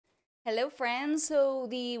Hello, friends. So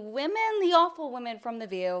the women, the awful women from The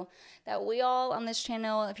View that we all on this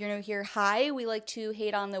channel, if you're new here, hi, we like to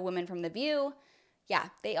hate on the women from The View. Yeah,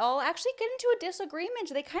 they all actually get into a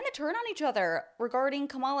disagreement. They kind of turn on each other regarding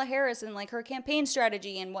Kamala Harris and like her campaign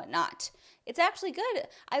strategy and whatnot. It's actually good.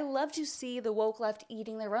 I love to see the woke left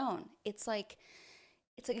eating their own. It's like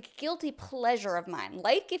a guilty pleasure of mine.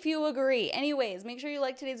 Like if you agree. Anyways, make sure you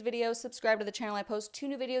like today's video, subscribe to the channel. I post 2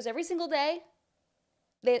 new videos every single day.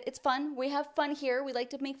 It's fun. We have fun here. We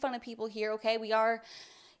like to make fun of people here, okay? We are,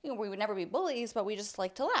 we would never be bullies, but we just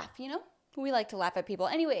like to laugh, We like to laugh at people.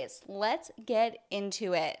 Anyways, let's get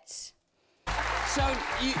into it. So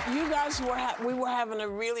you guys we were having a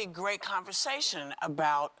really great conversation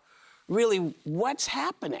about really what's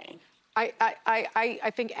happening.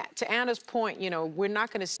 I think to Anna's point, we're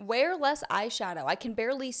not going to wear less eyeshadow. I can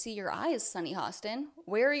barely see your eyes, Sunny Hostin.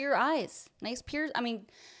 Where are your eyes? Nice peers. I mean,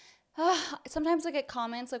 sometimes I get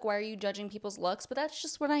comments like, why are you judging people's looks? But that's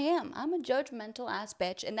just what I am. I'm a judgmental ass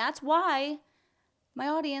bitch. And that's why my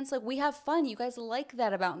audience, we have fun. You guys like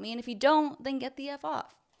that about me. And if you don't, then get the F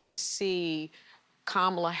off. see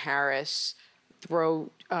Kamala Harris throw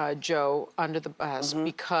Joe under the bus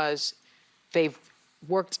because they've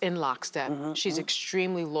worked in lockstep. She's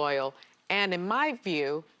extremely loyal. And in my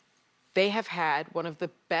view, they have had one of the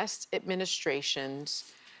best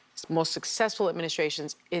administrations, most successful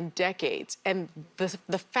administrations in decades. And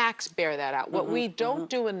the facts bear that out. What we don't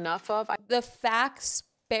do enough of... The facts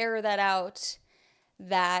bear that out,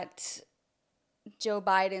 that Joe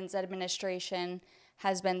Biden's administration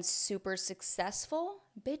has been super successful.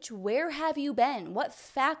 Bitch, where have you been? What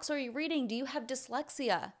facts are you reading? Do you have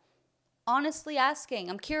dyslexia? Honestly asking,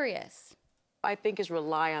 I'm curious. I think is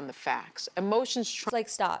rely on the facts. Emotions... It's like,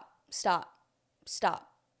 stop.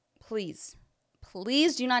 Please.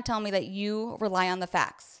 Please do not tell me that you rely on the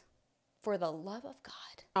facts. For the love of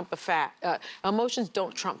God. Trump a fact. Emotions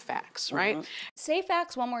don't trump facts, right? Say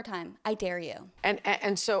facts one more time. I dare you.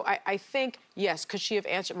 And so I think, yes, could she have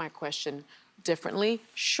answered my question differently?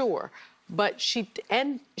 Sure. But she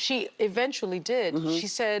eventually did. She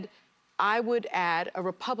said, I would add a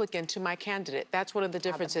Republican to my candidate. That's one of the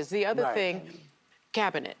differences. The other thing,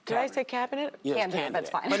 cabinet. Did I say cabinet? Yes, Candidate, that's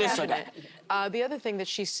fine. But it's okay. The other thing that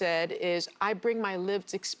she said is, I bring my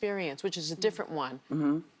lived experience, which is a different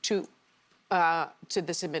one, to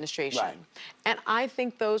this administration. Right. And I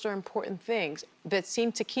think those are important things that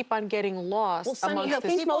seem to keep on getting lost amongst I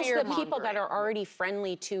think most of the people fear-mongering. that are already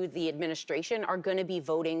friendly to the administration are going to be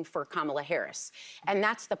voting for Kamala Harris. And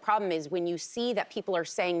that's the problem, is when you see that people are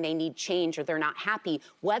saying they need change or they're not happy,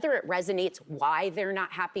 whether it resonates why they're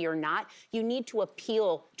not happy or not, you need to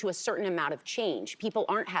appeal to a certain amount of change. People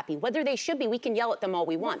aren't happy. Whether they should be, we can yell at them all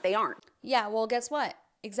we want. They aren't. Yeah, well, guess what?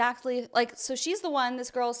 Exactly. So she's the one,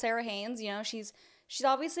 this girl, Sarah Haynes, she's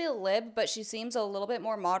obviously a lib, but she seems a little bit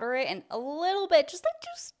more moderate and a little bit, just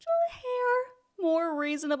a hair more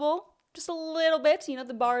reasonable. Just a little bit.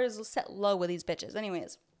 The bar is set low with these bitches.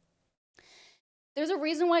 Anyways. There's a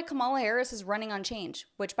reason why Kamala Harris is running on change,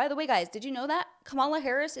 which, by the way, guys, did you know that? Kamala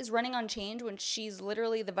Harris is running on change when she's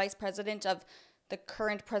literally the vice president of the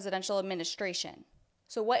current presidential administration.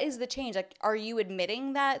 So what is the change? Are you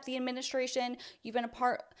admitting that the administration you've been a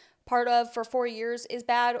part of for 4 years is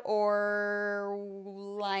bad, or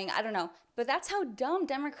lying? I don't know. But that's how dumb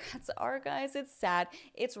Democrats are, guys. It's sad.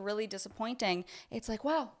 It's really disappointing. It's like,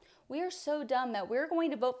 wow, we are so dumb that we're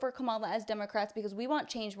going to vote for Kamala as Democrats because we want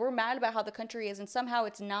change. We're mad about how the country is, and somehow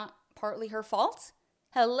it's not partly her fault.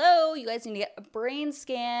 Hello, you guys need to get a brain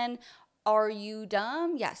scan. Are you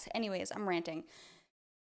dumb? Yes. Anyways, I'm ranting.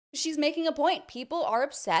 She's making a point. People are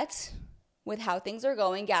upset with how things are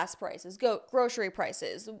going. Gas prices, grocery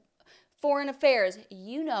prices, foreign affairs.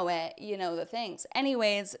 You know it. You know the things.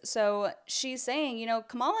 Anyways, so she's saying,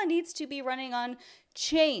 Kamala needs to be running on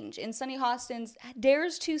change. And Sunny Hostin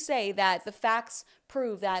dares to say that the facts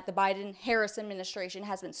prove that the Biden-Harris administration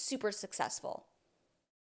has been super successful.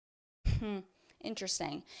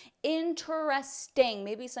 Interesting.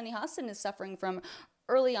 Maybe Sunny Hostin is suffering from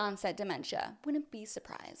early onset dementia. Wouldn't be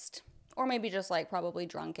surprised. Or maybe just probably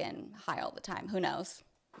drunk and high all the time. Who knows?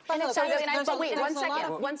 But wait,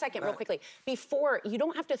 one second, real quickly. Before, you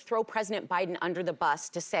don't have to throw President Biden under the bus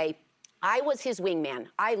to say, I was his wingman.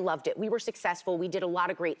 I loved it. We were successful. We did a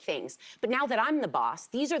lot of great things. But now that I'm the boss,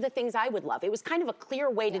 these are the things I would love. It was kind of a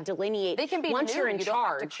clear way to delineate, once you're in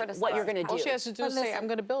charge, what you're going to do. All she has to do is say, I'm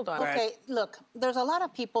going to build on it. Okay, look, there's a lot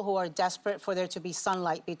of people who are desperate for there to be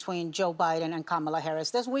sunlight between Joe Biden and Kamala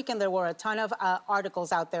Harris. This weekend, there were a ton of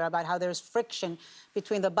articles out there about how there's friction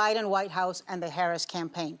between the Biden White House and the Harris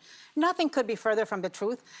campaign. Nothing could be further from the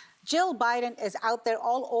truth. Jill Biden is out there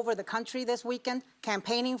all over the country this weekend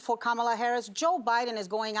campaigning for Kamala Harris. Joe Biden is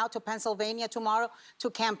going out to Pennsylvania tomorrow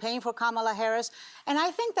to campaign for Kamala Harris. And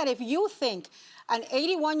I think that if you think an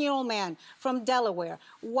 81-year-old man from Delaware,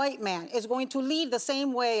 white man, is going to lead the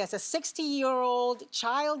same way as a 60-year-old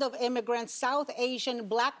child of immigrants, South Asian,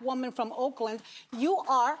 black woman from Oakland, you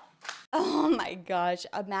are... Oh my gosh.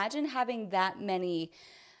 Imagine having that many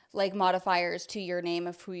modifiers to your name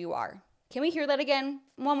of who you are. Can we hear that again?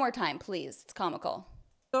 One more time, please. It's comical.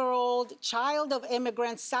 Old child of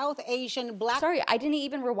immigrants, South Asian, black... Sorry, I didn't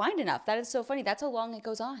even rewind enough. That is so funny. That's how long it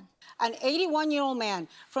goes on. An 81-year-old man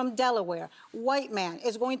from Delaware, white man,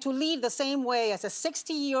 is going to lead the same way as a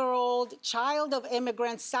 60-year-old child of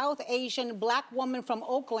immigrants, South Asian, black woman from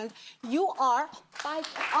Oakland. You are on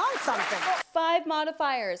something. 5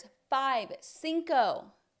 modifiers. 5. Cinco.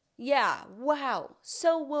 Yeah, wow,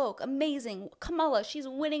 so woke, amazing. Kamala, she's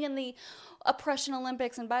winning in the oppression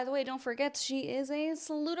Olympics. And by the way, don't forget, she is a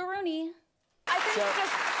salute-a-rooney. I think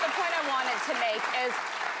just the point I wanted to make is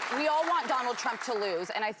we all want Donald Trump to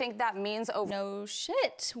lose, and I think that means over... No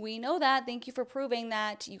shit, we know that. Thank you for proving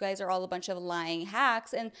that you guys are all a bunch of lying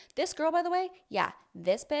hacks. And this girl, by the way, yeah,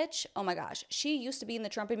 this bitch, oh my gosh, she used to be in the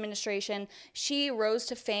Trump administration. She rose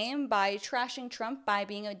to fame by trashing Trump by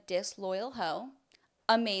being a disloyal hoe.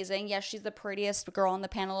 Amazing. Yes, she's the prettiest girl on the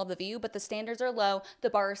panel of The View, but the standards are low. The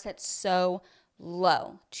bar is set so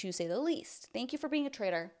low, to say the least. Thank you for being a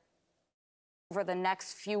traitor. Over the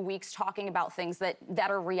next few weeks talking about things that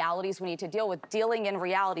are realities we need to deal with. Dealing in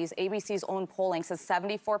realities, ABC's own polling says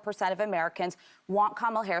 74% of Americans want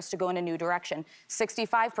Kamala Harris to go in a new direction.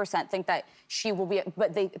 65% think that she will be,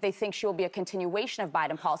 but they think she will be a continuation of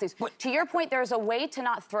Biden policies. But to your point, there's a way to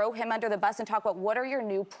not throw him under the bus and talk about what are your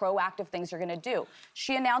new proactive things you're going to do.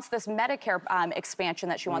 She announced this Medicare expansion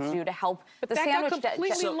that she wants to do to help the sandwich. But that got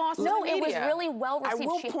completely lost in the No, it was media. really well received. I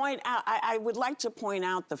will point out, I would like to point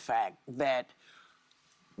out the fact that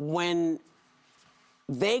when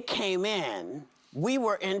they came in, we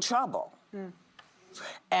were in trouble.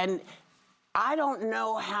 And I don't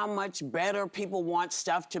know how much better people want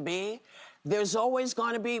stuff to be. There's always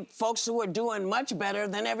going to be folks who are doing much better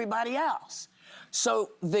than everybody else.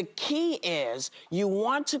 So the key is you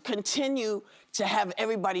want to continue to have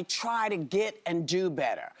everybody try to get and do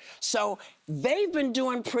better. So they've been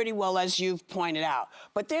doing pretty well, as you've pointed out.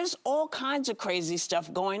 But there's all kinds of crazy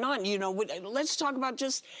stuff going on. You know, let's talk about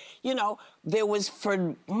just, you know, there was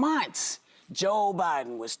for months, Joe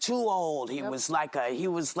Biden was too old. He was like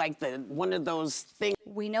one of those things.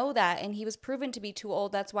 We know that, and he was proven to be too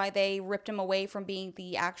old. That's why they ripped him away from being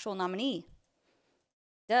the actual nominee.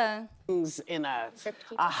 Duh. In a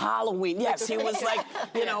Halloween. Yes, he was like,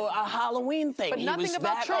 you know, a Halloween thing. But he nothing was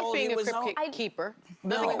about that Trump old. being He a was crypt old. keeper.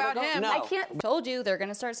 No, Nothing about him. no. I can't. Told you, they're going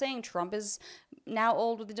to start saying Trump is now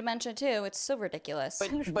old with the dementia too. It's so ridiculous.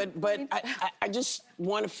 But I just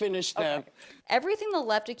want to finish the... Everything the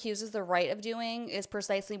left accuses the right of doing is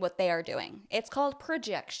precisely what they are doing. It's called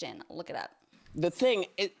projection. Look it up. The thing,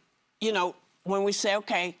 you know, when we say,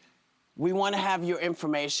 okay, we want to have your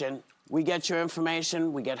information, we get your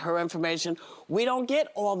information, we get her information, we don't get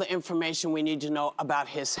all the information we need to know about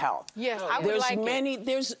his health. Yes, I would like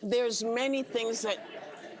it. There's many things that...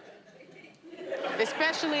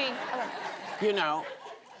 Especially... You know,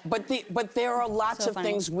 but there are lots So of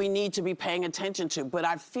funny. things we need to be paying attention to. But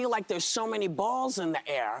I feel like there's so many balls in the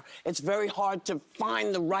air, it's very hard to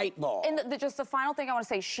find the right ball. And just the final thing I want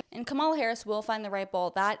to say, And Kamala Harris will find the right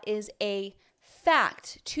ball. That is a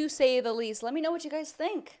fact, to say the least. Let me know what you guys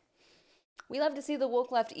think. We love to see the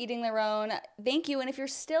woke left eating their own. Thank you. And if you're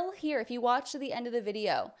still here, if you watched to the end of the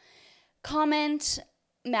video, comment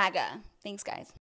MAGA. Thanks, guys.